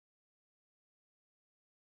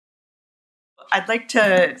I'd like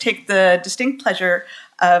to take the distinct pleasure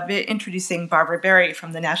of introducing Barbara Berrie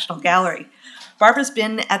from the National Gallery. Barbara's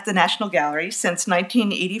been at the National Gallery since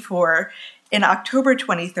 1984. In October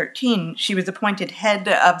 2013, she was appointed head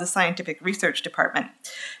of the Scientific Research Department.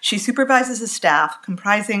 She supervises a staff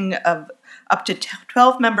comprising of up to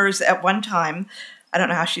 12 members at one time. I don't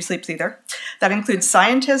know how she sleeps either. That includes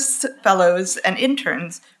scientists, fellows, and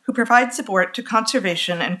interns who provide support to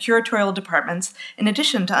conservation and curatorial departments in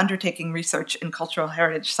addition to undertaking research in cultural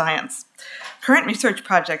heritage science. Current research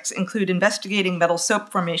projects include investigating metal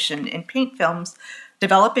soap formation in paint films,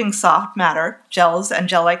 developing soft matter, gels, and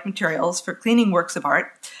gel-like materials for cleaning works of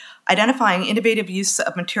art, identifying innovative use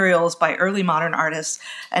of materials by early modern artists,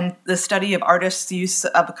 and the study of artists' use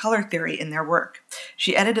of color theory in their work.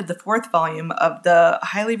 She edited the 4th volume of the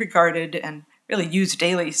highly regarded and really used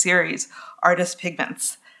daily series, Artist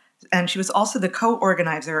Pigments. And she was also the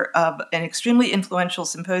co-organizer of an extremely influential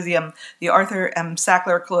symposium, the Arthur M.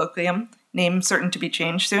 Sackler Colloquium, name certain to be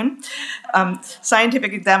changed soon,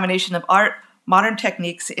 Scientific Examination of Art, Modern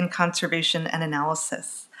Techniques in Conservation and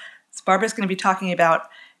Analysis. So Barbara's going to be talking about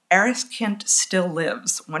Ariskint Still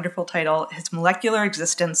Lives, wonderful title, His Molecular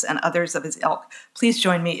Existence and Others of His Ilk. Please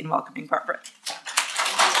join me in welcoming Barbara.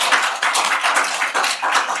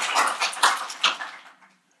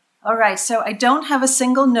 All right, so I don't have a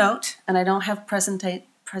single note, and I don't have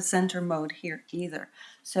presenter mode here either.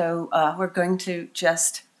 So we're going to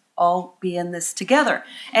just all be in this together.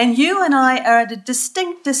 And you and I are at a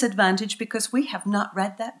distinct disadvantage because we have not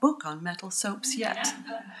read that book on metal soaps yet.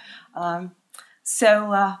 But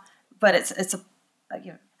it's a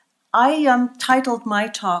you know, I titled my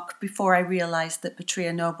talk before I realized that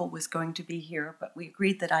Petrea Noble was going to be here, but we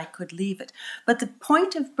agreed that I could leave it. But the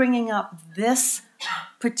point of bringing up this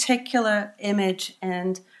particular image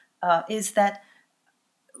is that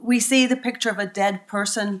we see the picture of a dead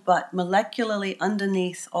person, but molecularly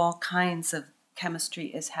underneath all kinds of chemistry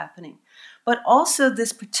is happening. But also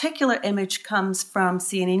this particular image comes from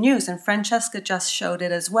CNE News, and Francesca just showed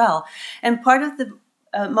it as well. And part of the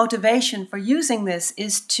motivation for using this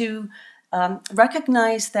is to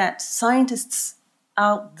recognize that scientists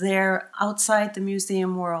out there, outside the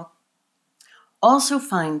museum world, also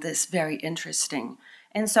find this very interesting.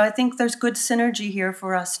 And so I think there's good synergy here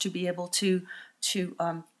for us to be able to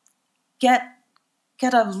get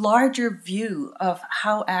a larger view of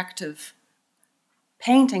how active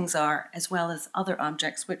paintings are, as well as other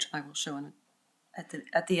objects, which I will show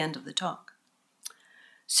at the end of the talk.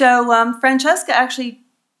 So Francesca actually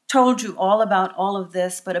told you all about all of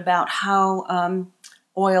this, but about how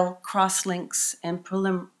oil cross-links and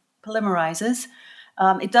polymerizes.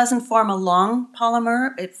 It doesn't form a long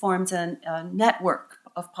polymer, it forms a network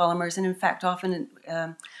of polymers, and in fact often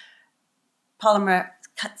polymer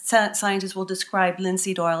scientists will describe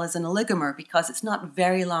linseed oil as an oligomer because it's not a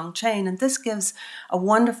very long chain, and this gives a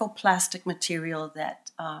wonderful plastic material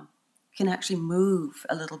that can actually move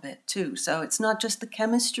a little bit too. So it's not just the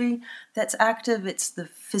chemistry that's active, it's the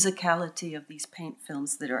physicality of these paint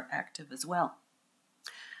films that are active as well.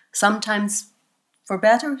 Sometimes for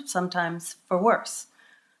better, sometimes for worse.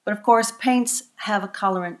 But of course, paints have a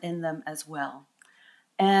colorant in them as well.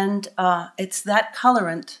 And it's that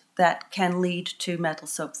colorant that can lead to metal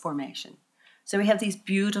soap formation. So we have these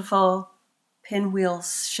beautiful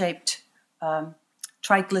pinwheel-shaped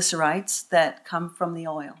triglycerides that come from the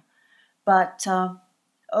oil. But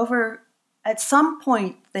at some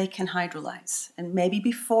point, they can hydrolyze, and maybe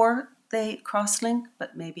before they cross-link,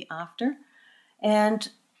 but maybe after. And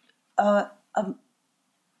a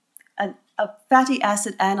fatty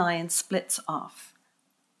acid anion splits off.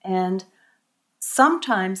 And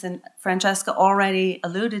sometimes, and Francesca already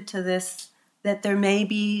alluded to this, that there may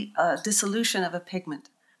be a dissolution of a pigment,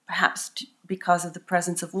 perhaps because of the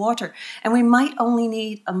presence of water. And we might only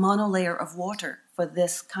need a monolayer of water for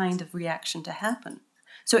this kind of reaction to happen.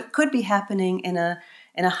 So it could be happening in a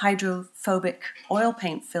hydrophobic oil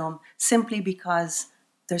paint film simply because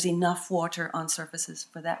there's enough water on surfaces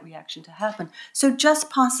for that reaction to happen. So just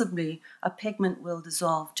possibly a pigment will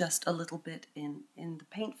dissolve just a little bit in the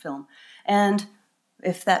paint film. And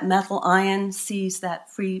if that metal ion sees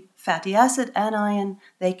that free fatty acid anion,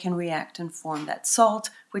 they can react and form that salt,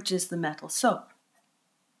 which is the metal soap.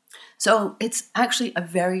 So it's actually a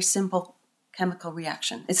very simple chemical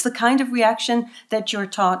reaction. It's the kind of reaction that you're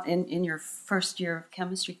taught in your first year of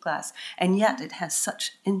chemistry class, and yet it has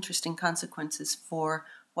such interesting consequences for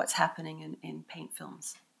what's happening in paint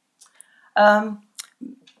films.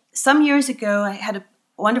 Some years ago, I had a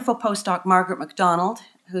wonderful postdoc, Margaret MacDonald,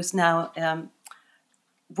 who's now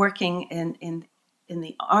working in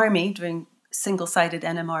the Army doing single-sided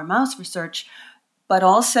NMR mouse research, but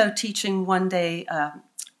also teaching one day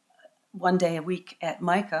a week at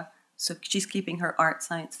MICA. So she's keeping her art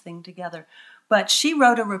science thing together. But she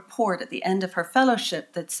wrote a report at the end of her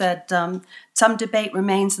fellowship that said some debate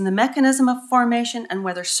remains in the mechanism of formation and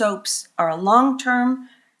whether soaps are a long-term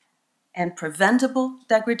and preventable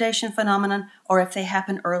degradation phenomenon or if they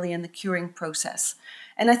happen early in the curing process.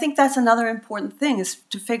 And I think that's another important thing, is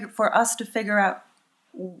for us to figure out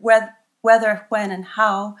whether, when, and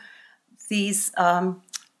how these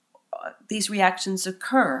reactions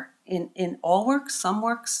occur in all works, some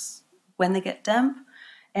works, when they get damp.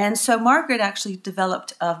 And so Margaret actually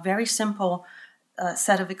developed a very simple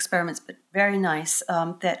set of experiments, but very nice,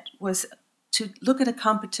 that was to look at a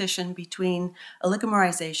competition between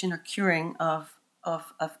oligomerization or curing of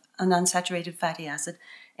an unsaturated fatty acid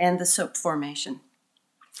and the soap formation.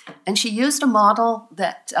 And she used a model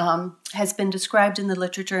that has been described in the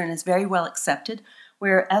literature and is very well accepted,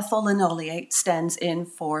 where ethyl linoleate stands in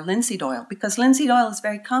for linseed oil, because linseed oil is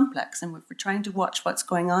very complex, and if we're trying to watch what's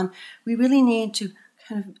going on, we really need to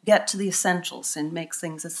kind of get to the essentials and make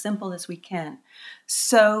things as simple as we can.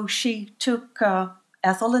 So she took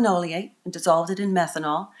ethyl linoleate and dissolved it in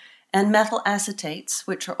methanol, and methyl acetates,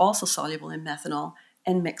 which are also soluble in methanol,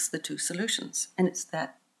 and mixed the two solutions. And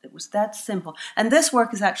it was that simple. And this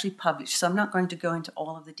work is actually published, so I'm not going to go into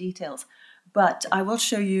all of the details, but I will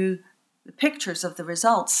show you the pictures of the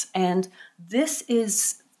results. And this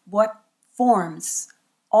is what forms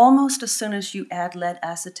almost as soon as you add lead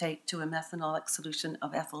acetate to a methanolic solution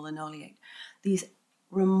of ethyl linoleate. These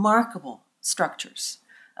remarkable structures.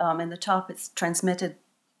 In the top, it's transmitted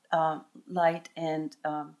light, and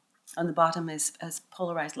on the bottom is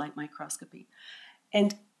polarized light microscopy.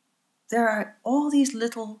 And there are all these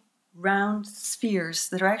little round spheres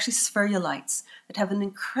that are actually spherulites that have an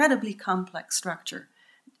incredibly complex structure.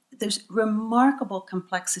 There's remarkable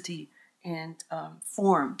complexity and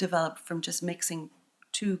form developed from just mixing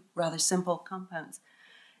two rather simple compounds.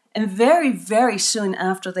 And very, very soon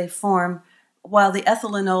after they form, while the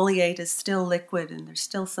ethyl linoleate is still liquid and there's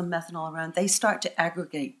still some methanol around, they start to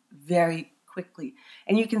aggregate very quickly.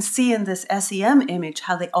 And you can see in this SEM image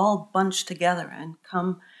how they all bunch together and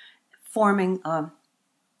come forming a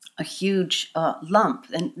huge lump.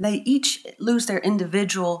 And they each lose their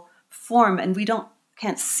individual form, and we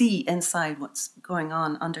can't see inside what's going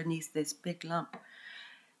on underneath this big lump.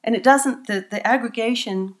 And it doesn't, the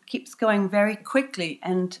aggregation keeps going very quickly.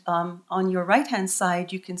 And on your right-hand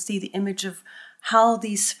side, you can see the image of how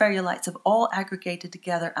these spherulites have all aggregated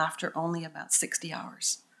together after only about 60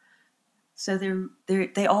 hours. So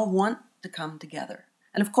they all want to come together.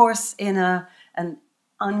 And of course, in an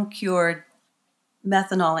uncured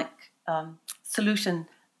methanolic solution,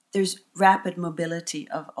 there's rapid mobility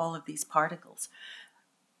of all of these particles,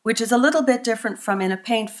 which is a little bit different from in a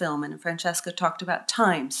paint film, and Francesca talked about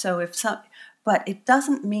time. But it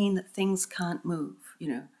doesn't mean that things can't move.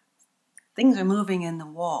 Things are moving in the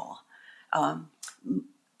wall.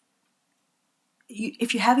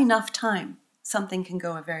 If you have enough time, something can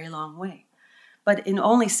go a very long way. But in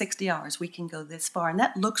only 60 hours, we can go this far, and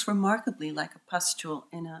that looks remarkably like a pustule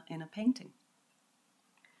in a painting.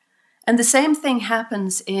 And the same thing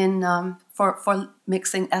happens for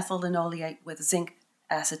mixing ethyl linoleate with zinc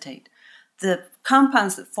acetate. The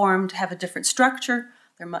compounds that formed have a different structure.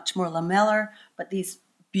 They're much more lamellar, but these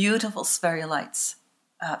beautiful spherulites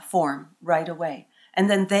form right away. And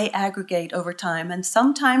then they aggregate over time, and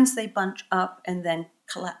sometimes they bunch up and then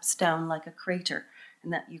collapse down like a crater,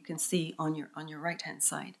 and that you can see on your right-hand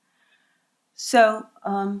side. So,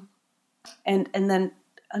 and then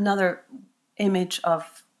another image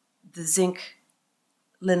of the zinc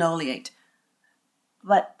linoleate.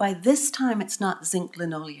 But by this time, it's not zinc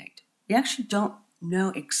linoleate. We actually don't know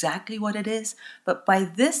exactly what it is, but by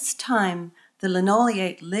this time, the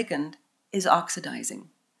linoleate ligand is oxidizing.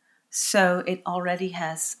 So it already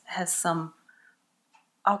has some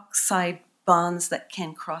oxide bonds that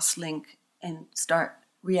can cross-link and start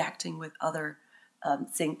reacting with other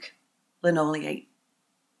zinc linoleate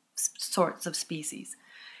sorts of species.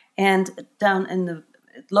 And down in the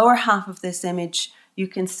lower half of this image, you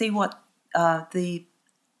can see what the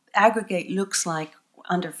aggregate looks like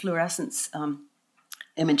under fluorescence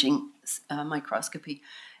imaging microscopy,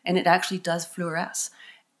 and it actually does fluoresce.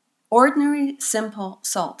 Ordinary simple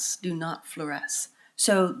salts do not fluoresce.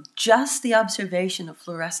 So just the observation of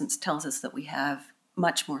fluorescence tells us that we have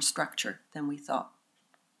much more structure than we thought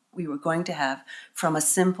we were going to have from a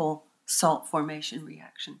simple salt formation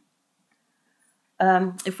reaction.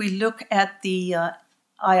 If we look at the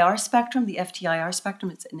IR spectrum, the FTIR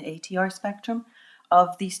spectrum, it's an ATR spectrum.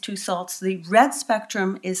 of these two salts. The red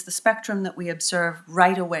spectrum is the spectrum that we observe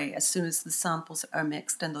right away as soon as the samples are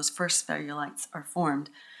mixed and those first spherulites are formed.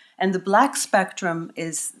 And the black spectrum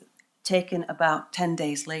is taken about 10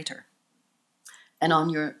 days later. And on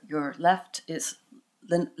your left is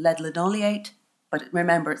lead linoleate, but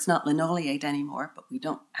remember, it's not linoleate anymore, but we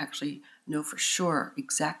don't actually know for sure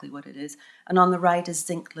exactly what it is. And on the right is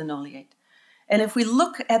zinc linoleate. And if we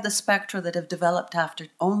look at the spectra that have developed after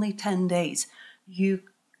only 10 days,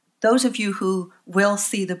 those of you who will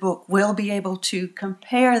see the book will be able to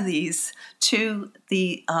compare these to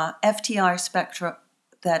the FTR spectra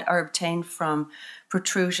that are obtained from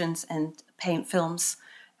protrusions and paint films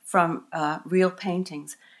from real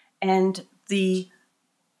paintings. And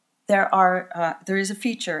there is a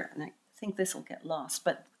feature, and I think this will get lost,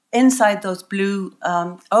 but inside those blue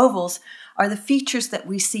ovals are the features that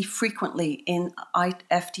we see frequently in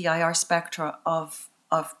FTIR spectra of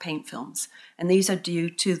paint films. And these are due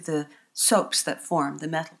to the soaps that form, the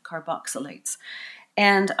metal carboxylates.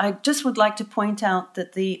 And I just would like to point out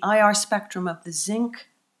that the IR spectrum of the zinc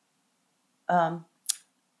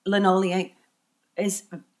linoleate is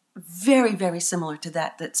very, very similar to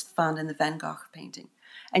that's found in the Van Gogh painting.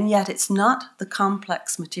 And yet it's not the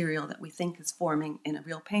complex material that we think is forming in a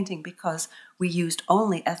real painting because we used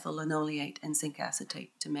only ethyl linoleate and zinc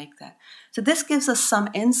acetate to make that. So this gives us some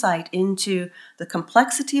insight into the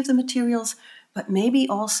complexity of the materials, but maybe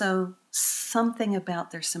also something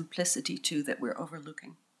about their simplicity too that we're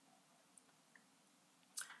overlooking.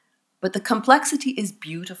 But the complexity is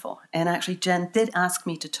beautiful, and actually Jen did ask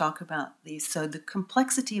me to talk about these. So the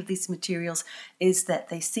complexity of these materials is that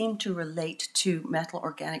they seem to relate to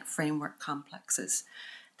metal-organic framework complexes.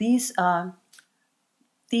 These are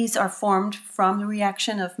formed from the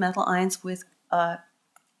reaction of metal ions with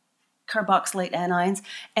carboxylate anions,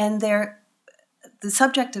 and they're the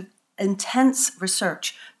subject of intense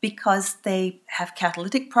research because they have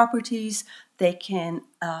catalytic properties. They can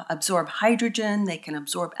absorb hydrogen, they can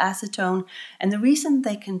absorb acetone, and the reason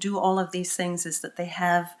they can do all of these things is that they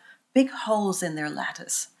have big holes in their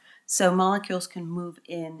lattice. So molecules can move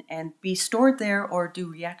in and be stored there or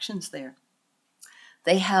do reactions there.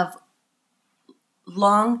 They have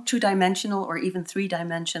long two-dimensional or even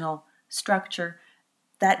three-dimensional structure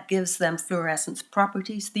that gives them fluorescence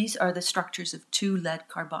properties. These are the structures of two lead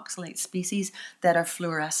carboxylate species that are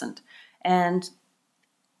fluorescent. And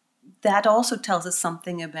that also tells us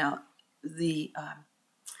something about the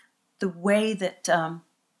way that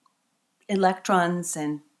electrons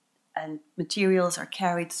and materials are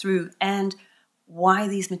carried through and why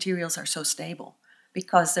these materials are so stable,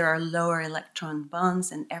 because there are lower electron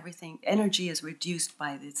bonds and everything, energy is reduced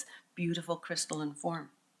by this beautiful crystalline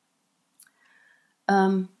form.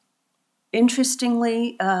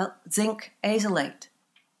 Interestingly, zinc azolate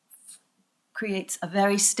creates a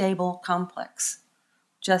very stable complex.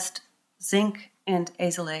 Just zinc and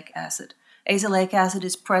azelaic acid. Azelaic acid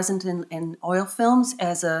is present in oil films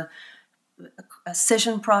as a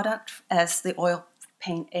scission product as the oil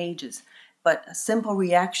paint ages. But a simple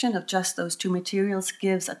reaction of just those two materials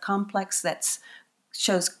gives a complex that's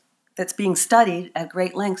being studied at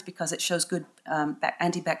great lengths because it shows good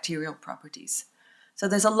antibacterial properties. So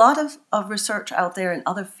there's a lot of research out there in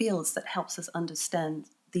other fields that helps us understand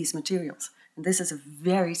these materials. And this is a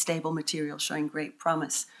very stable material showing great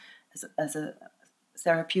promise as a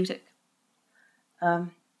therapeutic.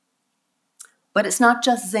 But it's not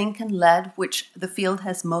just zinc and lead, which the field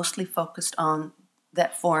has mostly focused on,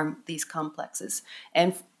 that form these complexes.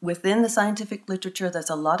 And within the scientific literature, there's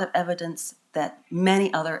a lot of evidence that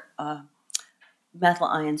many other metal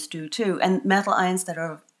ions do too, and metal ions that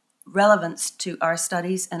are of relevance to our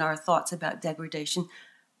studies and our thoughts about degradation,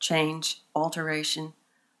 change, alteration,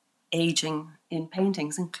 aging in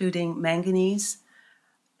paintings, including manganese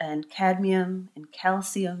and cadmium and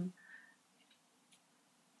calcium.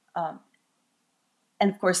 And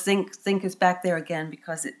of course, zinc is back there again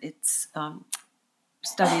because it's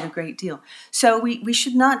studied a great deal. So we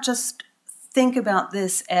should not just think about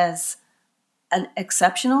this as an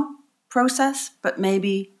exceptional process, but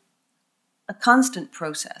maybe a constant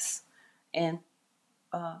process. And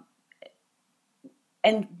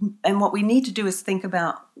what we need to do is think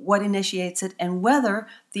about what initiates it and whether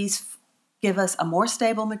these give us a more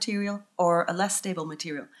stable material or a less stable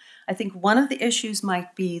material. I think one of the issues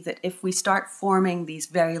might be that if we start forming these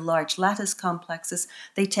very large lattice complexes,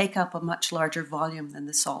 they take up a much larger volume than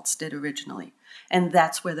the salts did originally. And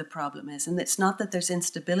that's where the problem is. And it's not that there's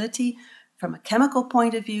instability from a chemical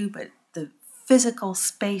point of view, but the physical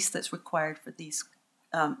space that's required for these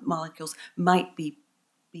molecules might be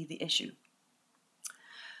the issue.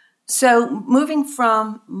 So moving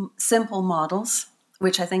from simple models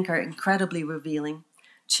which I think are incredibly revealing,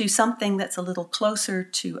 to something that's a little closer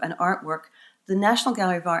to an artwork. The National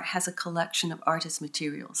Gallery of Art has a collection of artist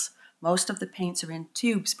materials. Most of the paints are in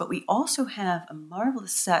tubes, but we also have a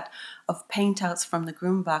marvelous set of paintouts from the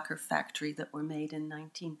Grumbacher factory that were made in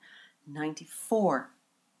 1994.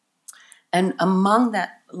 And among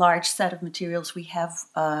that large set of materials, we have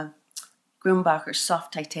Grumbacher's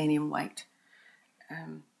soft titanium white.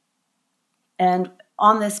 And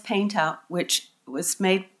on this paintout, which was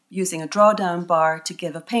made using a drawdown bar to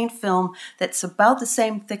give a paint film that's about the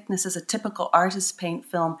same thickness as a typical artist paint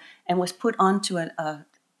film, and was put onto an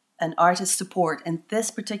artist support. In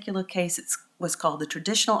this particular case, it was called the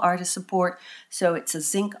traditional artist support, so it's a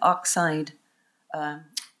zinc oxide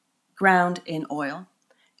ground in oil.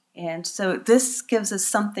 And so this gives us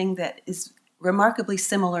something that is remarkably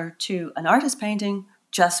similar to an artist painting,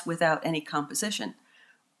 just without any composition.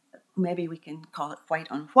 Maybe we can call it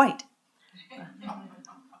white on white.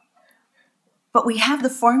 But we have the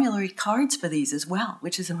formulary cards for these as well,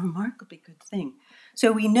 which is a remarkably good thing.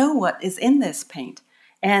 So we know what is in this paint.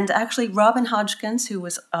 And actually, Robin Hodgkins, who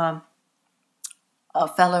was a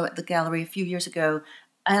fellow at the gallery a few years ago,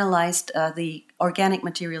 analyzed the organic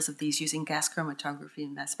materials of these using gas chromatography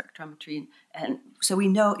and mass spectrometry. And so we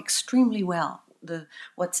know extremely well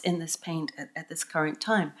what's in this paint at this current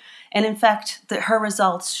time. And in fact, her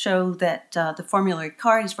results show that the formulary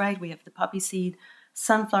card is right. We have the poppy seed,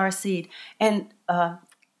 sunflower seed, and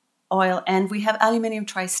oil, and we have aluminium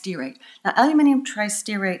tristearate. Now, aluminium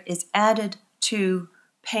tristearate is added to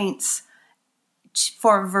paints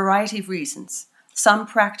for a variety of reasons, some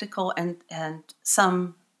practical and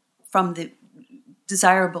some from the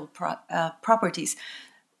desirable properties.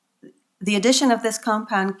 The addition of this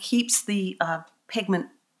compound keeps the pigment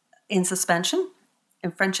in suspension,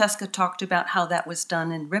 and Francesca talked about how that was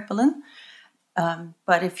done in Rippolin.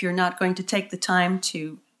 But if you're not going to take the time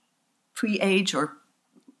to pre-age or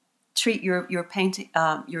treat your paint,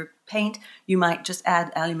 you might just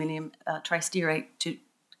add aluminium tristearate to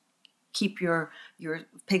keep your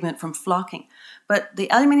pigment from flocking. But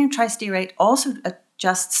the aluminium tristearate also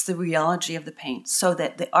adjusts the rheology of the paint so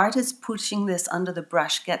that the artist pushing this under the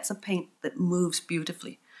brush gets a paint that moves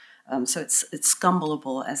beautifully. So it's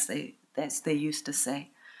scumbleable, as they used to say.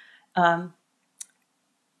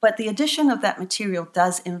 But the addition of that material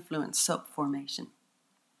does influence soap formation.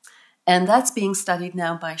 And that's being studied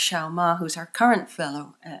now by Xiao Ma, who's our current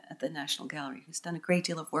fellow at the National Gallery, who's done a great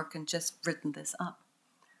deal of work and just written this up.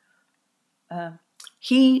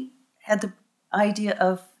 He had the idea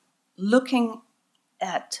of looking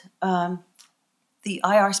at the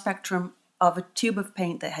IR spectrum of a tube of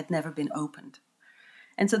paint that had never been opened.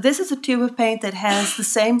 And so this is a tube of paint that has the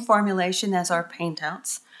same formulation as our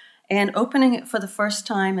paintouts. And opening it for the first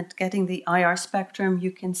time and getting the IR spectrum,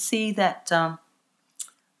 you can see that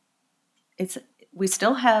we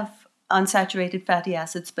still have unsaturated fatty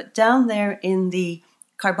acids, but down there in the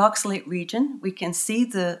carboxylate region, we can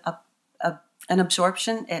see an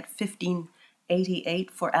absorption at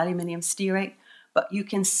 1588 for aluminium stearate. But you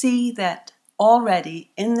can see that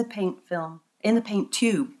already in the paint film, in the paint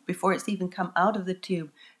tube, before it's even come out of the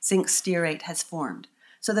tube, zinc stearate has formed.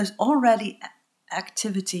 So there's already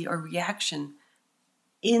activity or reaction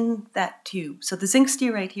in that tube. So the zinc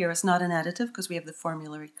stearate here is not an additive because we have the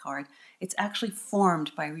formulary card. It's actually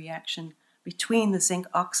formed by reaction between the zinc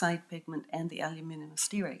oxide pigment and the aluminum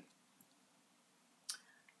stearate.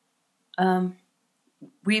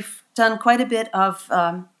 We've done quite a bit of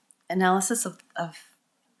analysis of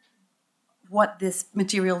what this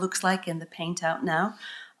material looks like in the paint out now.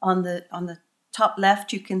 On the top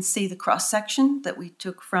left, you can see the cross-section that we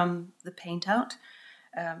took from the paint out.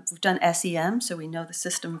 We've done SEM, so we know the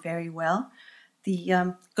system very well.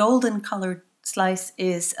 The golden colored slice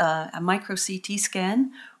is a micro CT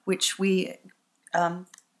scan, which we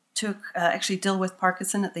took, actually Dilworth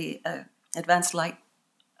Parkinson at the Advanced Light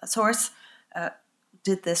Source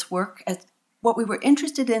did this work. What we were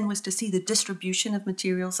interested in was to see the distribution of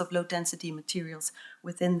materials, of low-density materials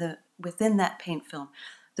within that paint film.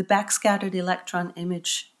 The backscattered electron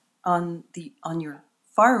image on your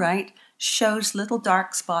far right shows little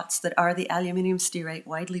dark spots that are the aluminium stearate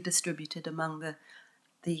widely distributed among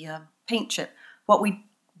the paint chip. What we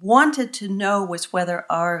wanted to know was whether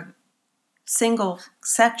our single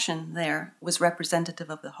section there was representative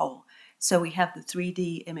of the whole. So we have the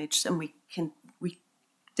 3D image, and we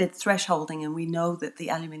did thresholding, and we know that the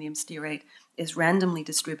aluminium stearate is randomly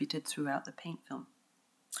distributed throughout the paint film.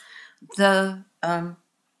 The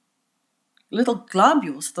little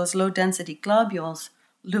globules, those low-density globules,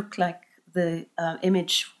 look like the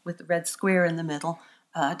image with the red square in the middle,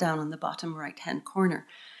 down on the bottom right-hand corner.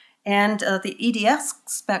 And the EDX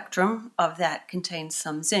spectrum of that contains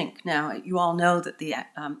some zinc. Now, you all know that the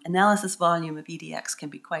analysis volume of EDX can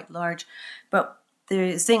be quite large, but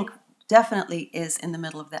the zinc definitely is in the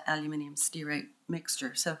middle of the aluminium stearate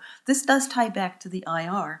mixture. So this does tie back to the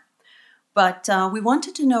IR. But we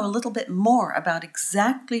wanted to know a little bit more about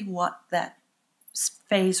exactly what that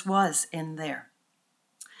phase was in there.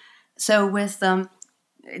 So with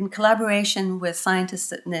in collaboration with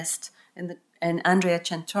scientists at NIST and Andrea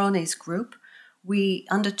Centrone's group, we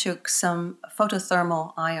undertook some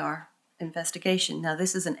photothermal IR investigation. Now,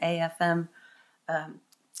 this is an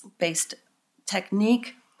AFM-based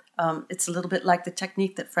technique. It's a little bit like the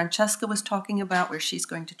technique that Francesca was talking about, where she's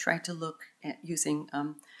going to try to look at using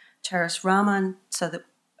Charis Raman so that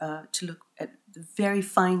to look at the very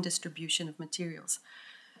fine distribution of materials.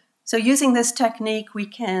 So using this technique, we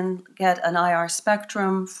can get an IR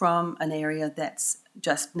spectrum from an area that's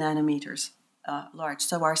just nanometers large.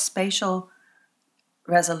 So our spatial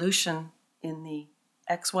resolution in the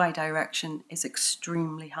XY direction is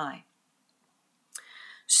extremely high.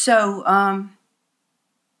 So, and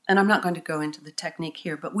I'm not going to go into the technique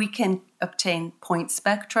here, but we can obtain point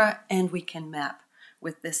spectra and we can map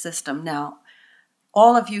with this system. Now,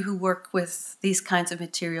 all of you who work with these kinds of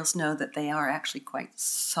materials know that they are actually quite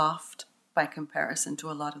soft by comparison to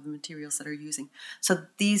a lot of the materials that are using. So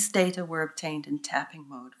these data were obtained in tapping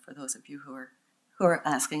mode, for those of you who are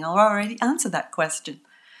asking. I'll already answer that question.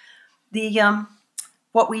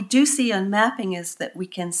 What we do see on mapping is that we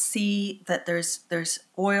can see that there's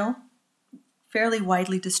oil fairly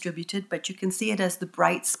widely distributed, but you can see it as the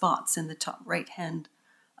bright spots in the top right-hand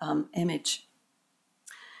image.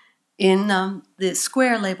 In the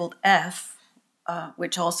square labeled F,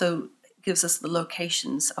 which also gives us the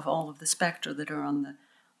locations of all of the spectra that are on the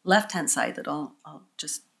left-hand side that I'll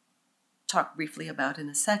just talk briefly about in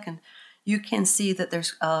a second, you can see that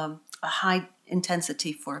there's a high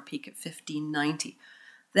intensity for a peak at 1590.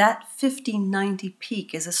 That 1590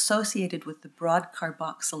 peak is associated with the broad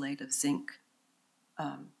carboxylate of zinc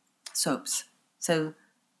soaps. So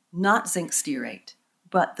not zinc stearate,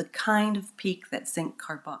 but the kind of peak that zinc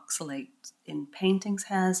carboxylate in paintings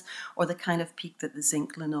has, or the kind of peak that the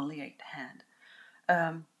zinc linoleate had.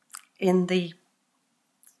 In the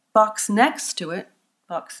box next to it,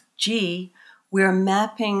 box G, we're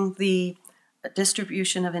mapping the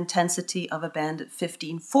distribution of intensity of a band at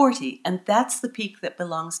 1540, and that's the peak that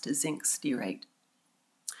belongs to zinc stearate.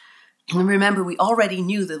 And remember, we already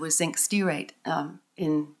knew there was zinc stearate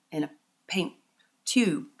in a paint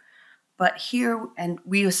tube. But here, and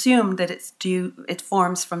we assume that it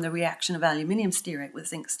forms from the reaction of aluminium stearate with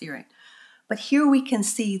zinc stearate. But here we can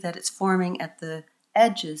see that it's forming at the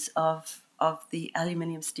edges of the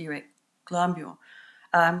aluminium stearate globule.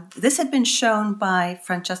 This had been shown by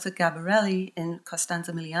Francesca Gabarelli in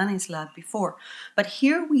Costanza Miliani's lab before. But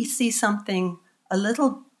here we see something a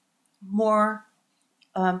little more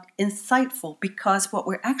insightful, because what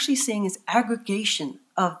we're actually seeing is aggregation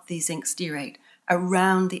of the zinc stearate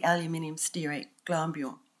around the aluminium stearate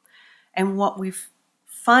globule. And what we're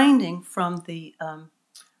finding from the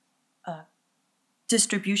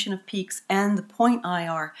distribution of peaks and the point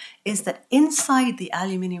IR is that inside the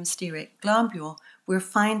aluminium stearate globule, we're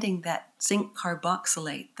finding that zinc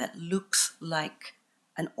carboxylate that looks like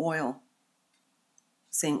an oil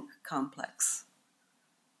zinc complex.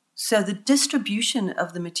 So the distribution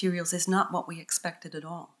of the materials is not what we expected at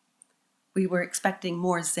all. We were expecting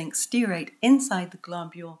more zinc stearate inside the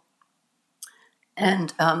globule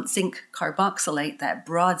and zinc carboxylate, that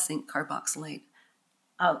broad zinc carboxylate,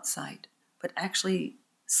 outside. But actually,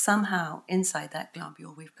 somehow inside that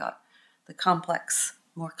globule, we've got the complex,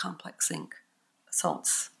 more complex zinc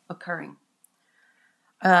salts occurring.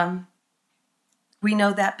 We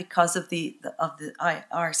know that because of the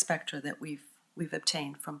IR spectra that we've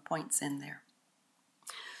obtained from points in there.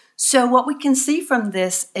 So what we can see from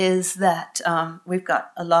this is that we've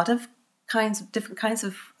got a lot of different kinds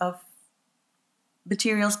of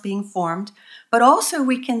materials being formed, but also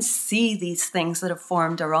we can see these things that are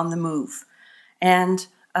formed are on the move. And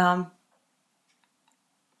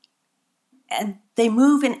they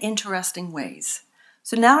move in interesting ways.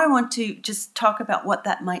 So now I want to just talk about what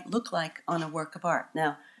that might look like on a work of art.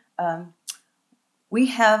 Now, we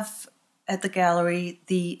have at the gallery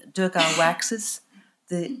the Degas waxes,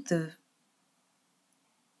 the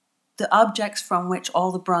objects from which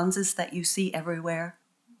all the bronzes that you see everywhere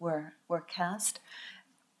were cast.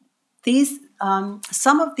 These,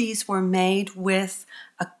 some of these were made with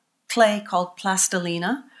a clay called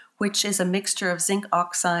plastilina, which is a mixture of zinc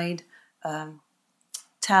oxide,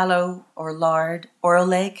 tallow or lard or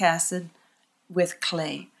oleic acid with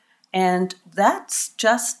clay. And that's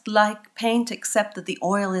just like paint, except that the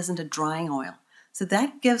oil isn't a drying oil. So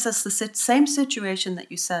that gives us the same situation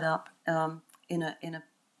that you set up in a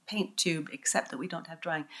paint tube, except that we don't have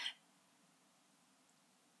drying.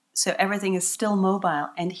 So everything is still mobile.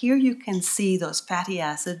 And here you can see those fatty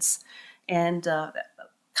acids and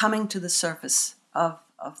coming to the surface of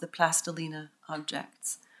the plastilina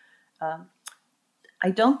objects. I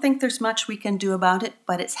don't think there's much we can do about it,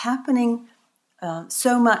 but it's happening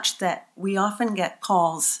so much that we often get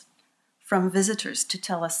calls from visitors to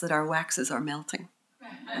tell us that our waxes are melting,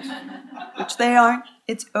 which they aren't.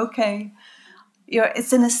 It's okay.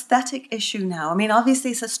 It's an aesthetic issue now. I mean,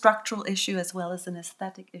 obviously it's a structural issue as well as an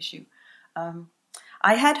aesthetic issue.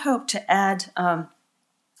 I had hoped to add a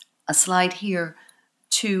slide here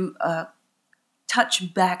to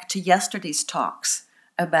touch back to yesterday's talks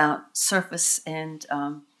about surface and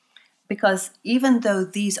because even though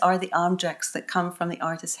these are the objects that come from the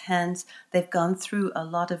artist's hands, they've gone through a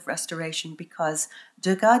lot of restoration because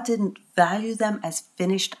Degas didn't value them as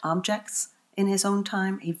finished objects in his own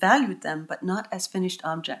time. He valued them, but not as finished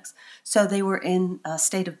objects. So they were in a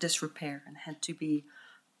state of disrepair and had to be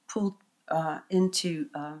pulled into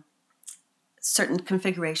certain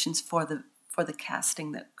configurations for the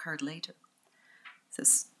casting that occurred later.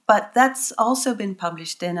 But that's also been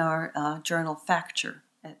published in our journal Facture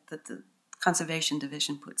that the Conservation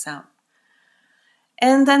Division puts out.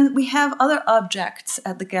 And then we have other objects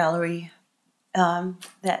at the gallery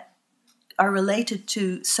that are related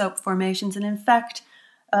to soap formations. And in fact,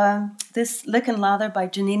 this lichen lather by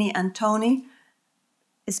Giannini Antoni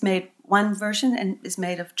is made, one version and is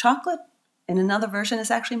made of chocolate, and another version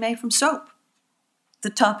is actually made from soap,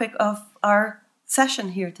 the topic of our session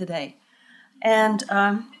here today. And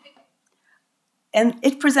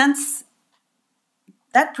it presents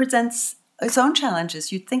its own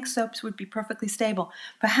challenges. You'd think soaps would be perfectly stable.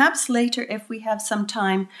 Perhaps later, if we have some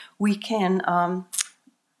time, we can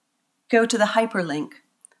go to the hyperlink.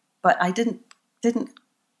 But I didn't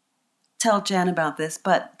tell Jen about this,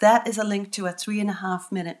 but that is a link to a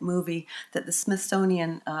 3.5-minute movie that the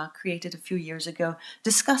Smithsonian created a few years ago,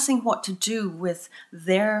 discussing what to do with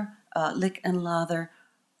their lick and lather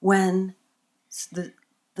when the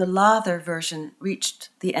lather version reached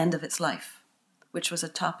the end of its life, which was a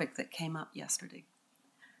topic that came up yesterday.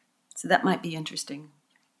 So that might be interesting.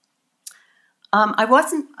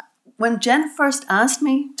 When Jen first asked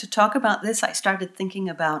me to talk about this, I started thinking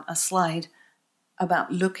about a slide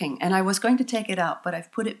about looking, and I was going to take it out, but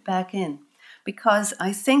I've put it back in because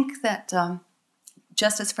I think that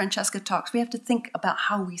just as Francesca talks, we have to think about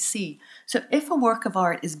how we see. So if a work of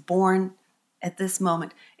art is born at this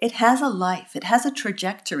moment, it has a life, it has a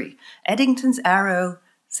trajectory. Eddington's arrow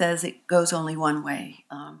says it goes only one way.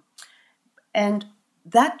 And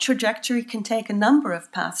that trajectory can take a number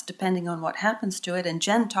of paths depending on what happens to it. And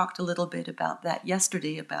Jen talked a little bit about that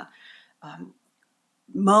yesterday, about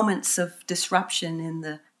moments of disruption in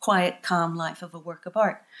the quiet, calm life of a work of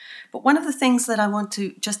art. But one of the things that I want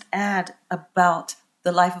to just add about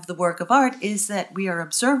the life of the work of art is that we are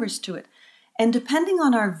observers to it. And depending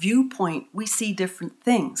on our viewpoint, we see different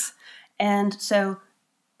things. And so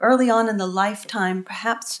early on in the lifetime,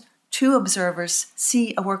 perhaps two observers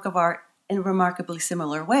see a work of art in a remarkably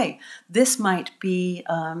similar way. This might be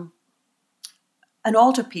an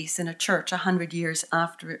altarpiece in a church 100 years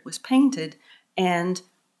after it was painted, and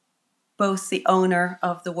both the owner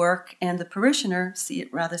of the work and the parishioner see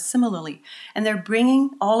it rather similarly. And they're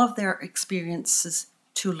bringing all of their experiences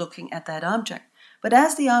to looking at that object. But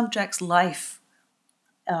as the object's life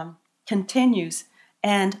continues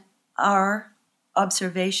and our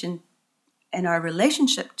observation and our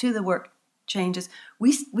relationship to the work changes,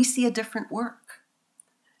 we see a different work,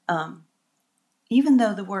 even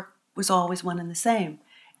though the work was always one and the same.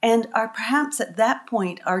 And perhaps at that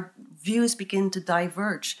point, our views begin to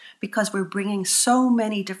diverge because we're bringing so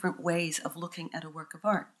many different ways of looking at a work of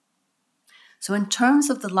art. So in terms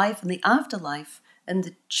of the life and the afterlife and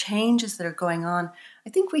the changes that are going on, I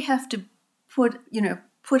think we have to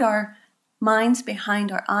put our minds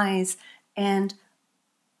behind our eyes and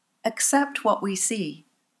accept what we see,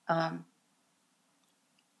 and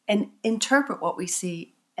interpret what we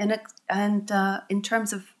see, and in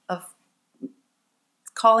terms of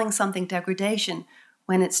calling something degradation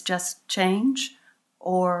when it's just change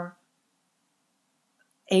or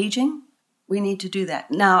aging, we need to do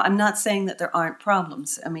that. Now, I'm not saying that there aren't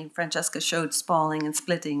problems. I mean, Francesca showed spalling and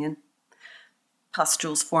splitting and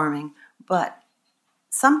pustules forming, but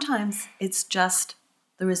sometimes it's just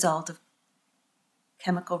the result of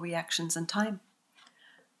chemical reactions and time.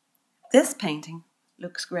 This painting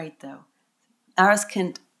looks great, though.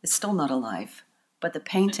 Ariskind is still not alive, but the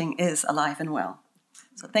painting is alive and well.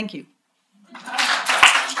 So thank you.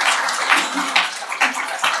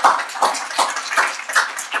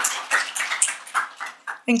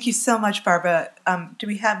 Thank you so much, Barbara. Do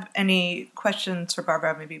we have any questions for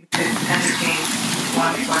Barbara? Maybe we could entertain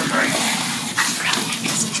one before the break.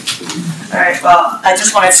 All right, well, I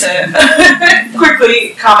just wanted to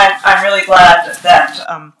quickly comment. I'm really glad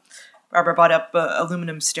that Barbara brought up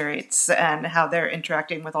aluminum stearates and how they're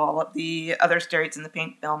interacting with all of the other stearates in the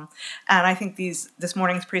paint film. And I think this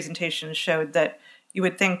morning's presentation showed that you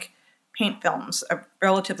would think paint films are a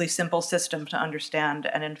relatively simple system to understand,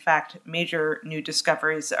 and in fact, major new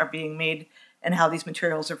discoveries are being made in how these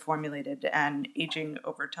materials are formulated and aging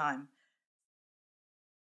over time.